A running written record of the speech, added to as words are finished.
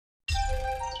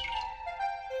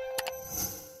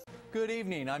Good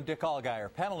evening. I'm Dick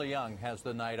Allgaier. Pamela Young has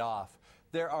the night off.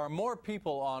 There are more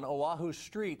people on Oahu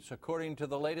streets, according to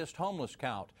the latest homeless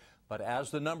count. But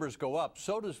as the numbers go up,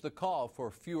 so does the call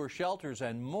for fewer shelters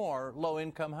and more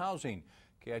low-income housing.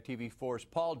 KITV4's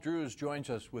Paul Drews joins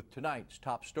us with tonight's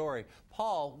top story.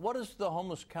 Paul, what does the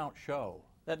homeless count show?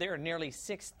 That there are nearly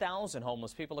 6,000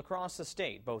 homeless people across the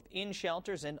state, both in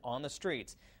shelters and on the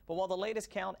streets. But while the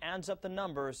latest count adds up the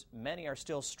numbers, many are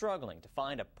still struggling to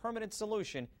find a permanent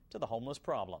solution to the homeless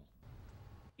problem.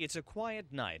 It's a quiet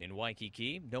night in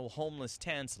Waikiki. No homeless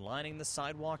tents lining the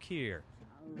sidewalk here.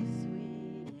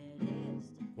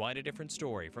 Quite a different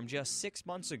story from just 6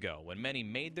 months ago when many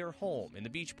made their home in the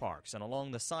beach parks and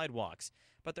along the sidewalks.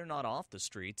 But they're not off the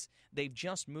streets. They've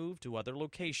just moved to other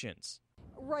locations.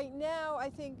 Right now, I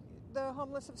think the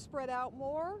homeless have spread out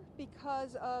more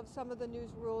because of some of the new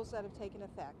rules that have taken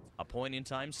effect. A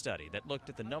point-in-time study that looked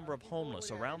at the number of homeless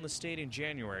around the state in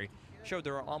January showed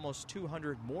there are almost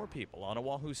 200 more people on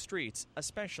Oahu streets,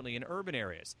 especially in urban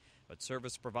areas. But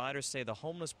service providers say the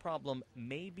homeless problem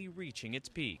may be reaching its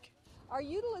peak. Our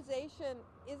utilization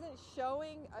isn't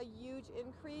showing a huge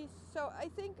increase, so I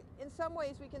think in some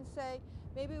ways we can say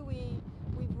maybe we've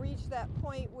reached that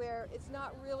point where it's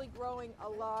not really growing a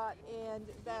lot and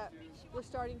that we're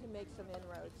starting to make some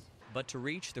inroads. But to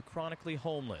reach the chronically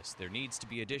homeless, there needs to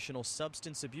be additional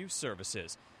substance abuse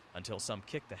services. Until some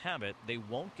kick the habit, they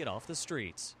won't get off the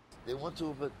streets. They want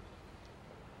to, but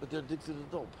they're addicted to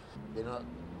dope. They're not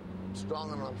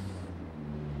strong enough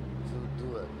to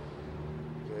do it,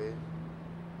 okay?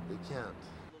 They can't.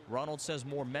 Ronald says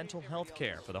more mental health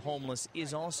care for the homeless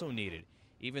is also needed,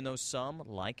 even though some,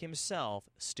 like himself,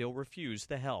 still refuse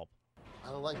the help.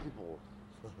 I don't like people.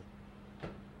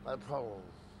 I have a problem.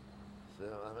 So,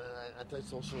 I mean,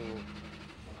 antisocial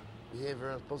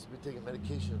behavior. I'm supposed to be taking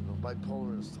medication,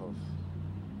 bipolar and stuff.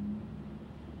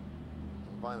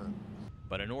 I'm violent.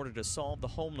 But in order to solve the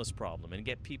homeless problem and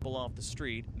get people off the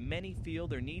street, many feel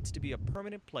there needs to be a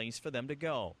permanent place for them to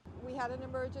go. We had an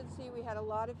emergency. We had a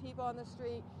lot of people on the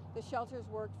street. The shelters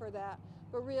worked for that.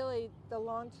 But really, the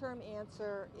long-term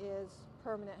answer is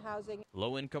permanent housing.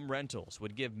 Low-income rentals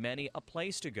would give many a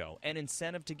place to go, an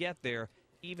incentive to get there,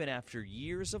 even after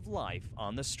years of life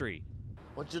on the street.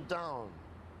 Once you're down,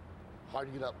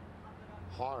 hard to get up.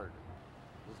 Hard.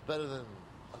 It's better than,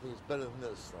 I think it's better than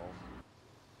this, though.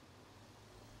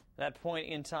 That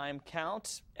point-in-time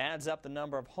count adds up the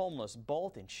number of homeless,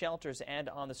 both in shelters and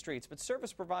on the streets. But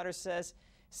service providers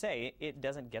say it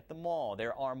doesn't get them all.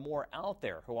 There are more out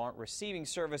there who aren't receiving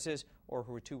services or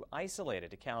who are too isolated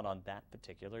to count on that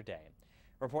particular day.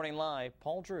 Reporting live,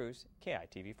 Paul Drews,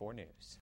 KITV4 News.